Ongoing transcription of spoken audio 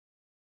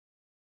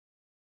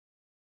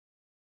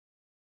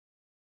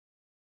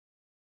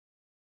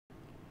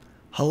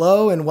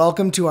Hello and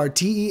welcome to our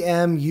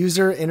TEM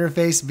user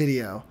interface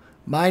video.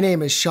 My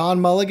name is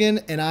Sean Mulligan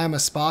and I am a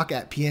SPOC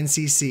at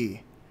PNCC.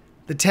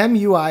 The TEM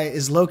UI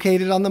is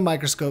located on the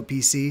Microscope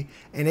PC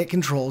and it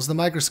controls the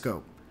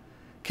microscope.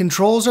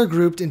 Controls are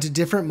grouped into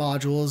different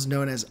modules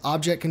known as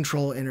object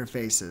control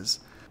interfaces.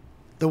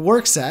 The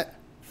workset,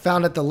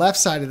 found at the left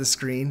side of the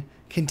screen,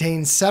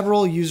 contains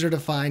several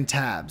user-defined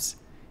tabs.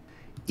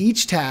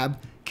 Each tab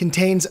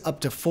contains up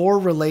to 4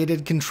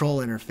 related control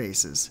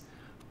interfaces.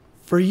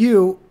 For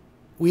you,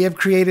 we have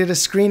created a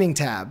screening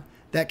tab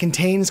that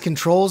contains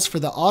controls for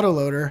the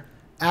Autoloader,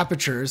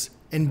 Apertures,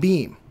 and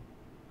Beam.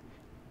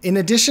 In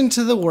addition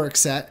to the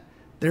workset,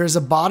 there is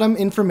a bottom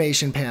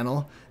information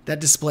panel that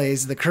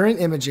displays the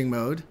current imaging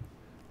mode,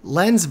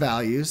 lens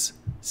values,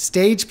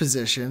 stage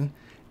position,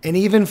 and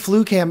even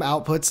FluCam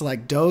outputs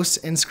like dose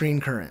and screen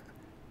current.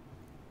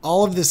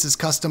 All of this is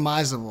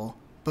customizable,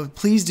 but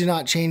please do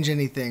not change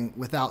anything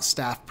without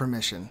staff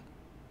permission.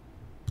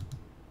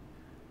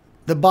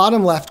 The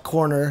bottom left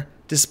corner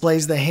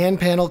displays the hand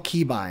panel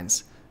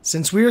keybinds.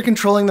 Since we are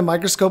controlling the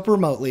microscope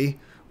remotely,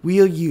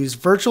 we'll use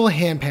virtual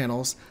hand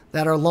panels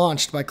that are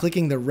launched by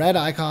clicking the red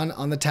icon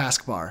on the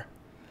taskbar.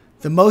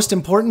 The most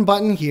important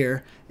button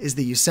here is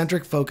the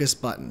eccentric focus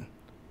button.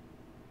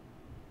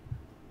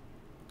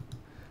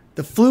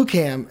 The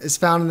FluCam is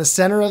found in the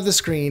center of the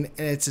screen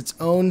and it's its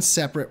own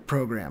separate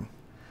program.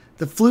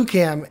 The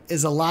FluCam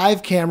is a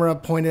live camera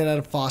pointed at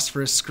a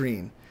phosphorus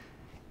screen.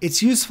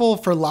 It's useful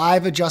for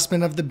live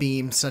adjustment of the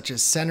beam, such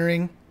as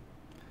centering.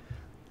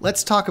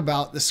 Let's talk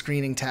about the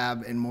screening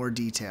tab in more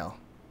detail.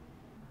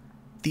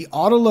 The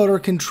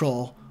Autoloader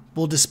control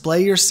will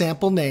display your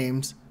sample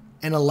names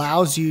and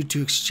allows you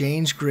to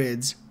exchange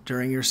grids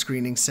during your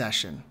screening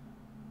session.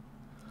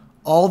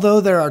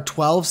 Although there are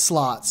 12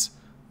 slots,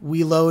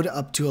 we load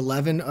up to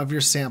 11 of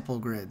your sample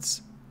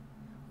grids.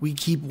 We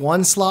keep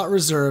 1 slot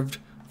reserved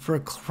for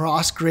a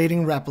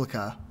cross-grading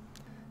replica.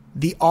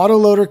 The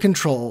Autoloader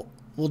control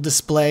will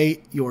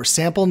display your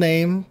sample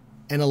name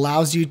and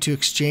allows you to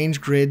exchange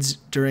grids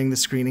during the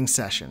screening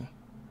session.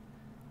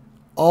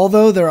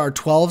 Although there are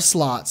 12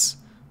 slots,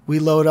 we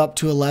load up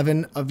to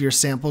 11 of your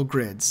sample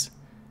grids.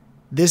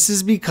 This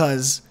is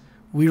because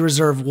we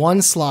reserve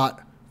 1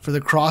 slot for the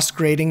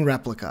cross-grading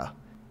replica.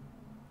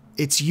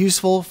 It's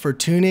useful for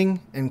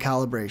tuning and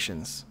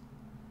calibrations.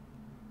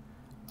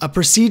 A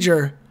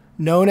procedure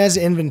known as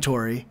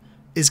inventory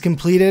is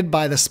completed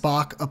by the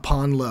SPOC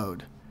upon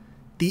load.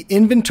 The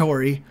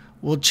inventory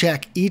will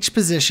check each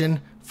position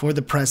for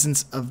the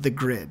presence of the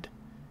grid.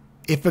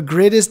 If a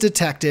grid is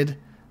detected,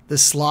 the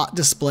slot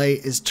display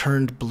is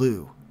turned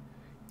blue.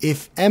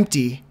 If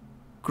empty,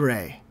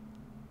 gray.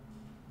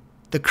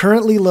 The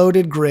currently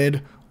loaded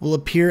grid will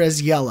appear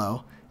as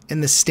yellow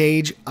and the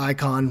stage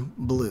icon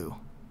blue.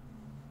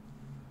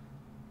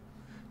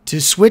 To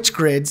switch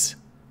grids,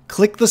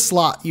 click the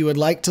slot you would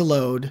like to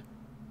load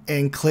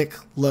and click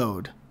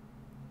Load.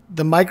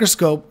 The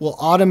microscope will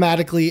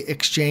automatically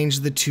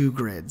exchange the 2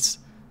 grids.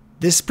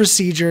 This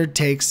procedure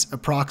takes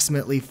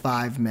approximately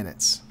 5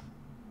 minutes.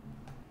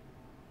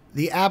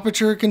 The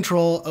Aperture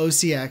Control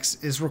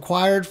OCX is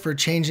required for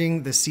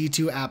changing the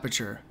C2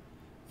 aperture.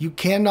 You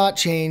cannot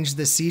change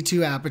the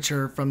C2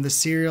 aperture from the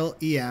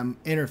SerialEM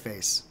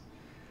interface.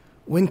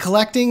 When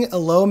collecting a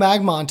low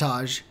mag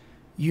montage,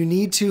 you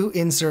need to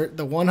insert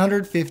the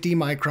 150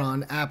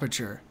 micron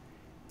aperture.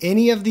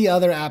 Any of the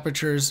other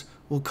apertures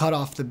will cut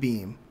off the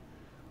beam.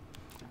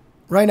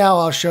 Right now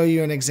I'll show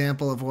you an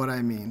example of what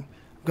I mean.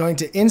 I'm going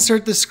to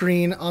insert the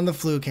screen on the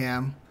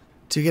FluCam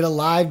to get a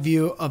live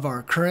view of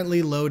our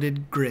currently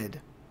loaded grid.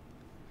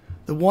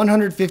 The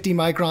 150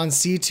 micron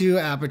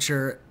C2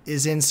 aperture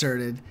is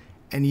inserted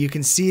and you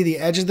can see the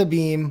edge of the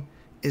beam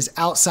is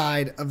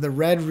outside of the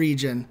red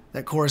region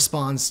that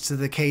corresponds to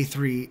the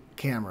K3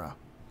 camera.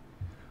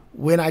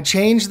 When I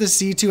change the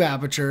C2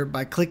 aperture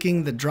by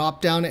clicking the drop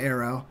down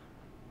arrow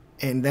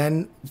and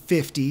then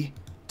 50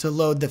 to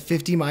load the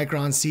 50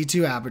 micron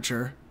C2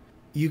 aperture,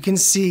 you can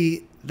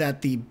see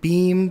that the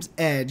beam's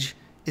edge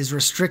is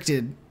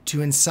restricted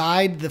to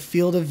inside the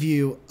field of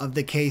view of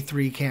the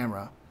K3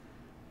 camera.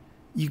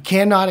 You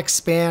cannot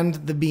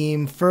expand the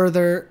beam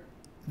further,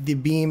 the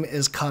beam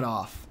is cut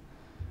off.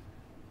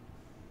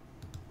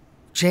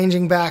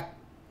 Changing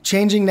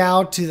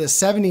now to the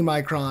 70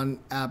 micron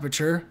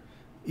aperture,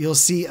 you'll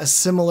see a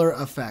similar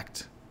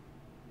effect.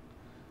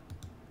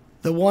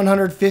 The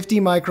 150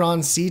 micron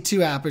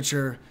C2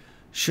 aperture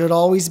should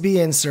always be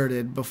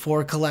inserted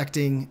before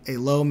collecting a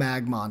low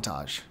mag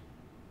montage.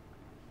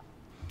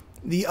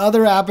 The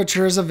other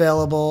apertures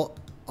available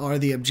are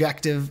the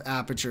objective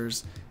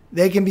apertures.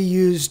 They can be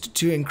used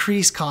to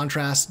increase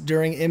contrast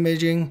during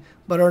imaging,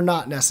 but are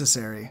not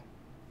necessary.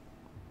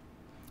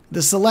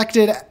 The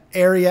selected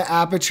area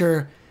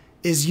aperture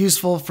is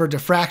useful for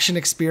diffraction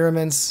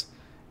experiments.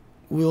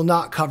 We will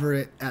not cover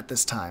it at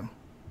this time.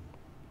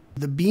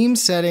 The beam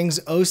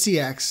settings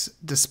OCX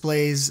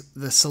displays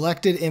the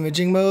selected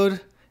imaging mode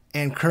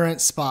and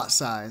current spot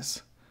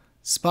size.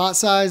 Spot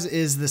size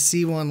is the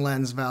C1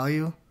 lens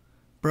value,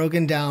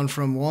 broken down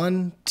from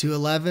 1 to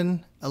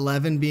 11,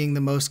 11 being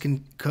the most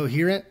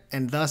coherent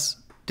and thus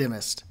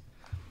dimmest.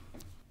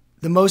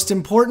 The most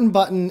important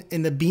button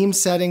in the beam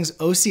settings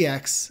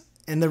OCX,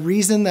 and the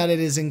reason that it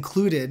is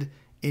included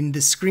in the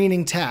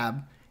screening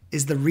tab,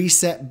 is the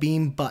Reset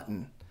Beam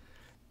button.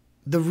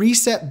 The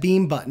Reset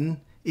Beam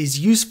button is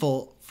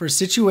useful for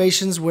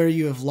situations where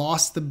you have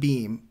lost the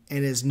beam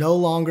and is no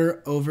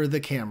longer over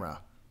the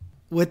camera.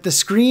 With the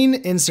screen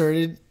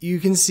inserted, you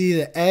can see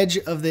the edge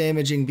of the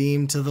imaging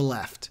beam to the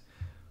left.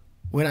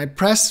 When I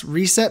press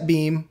Reset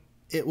Beam,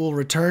 it will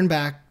return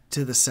back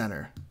to the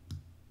center.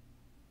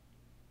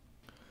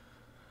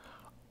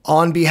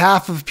 On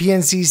behalf of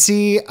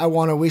PNCC, I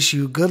want to wish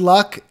you good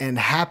luck and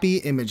happy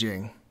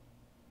imaging.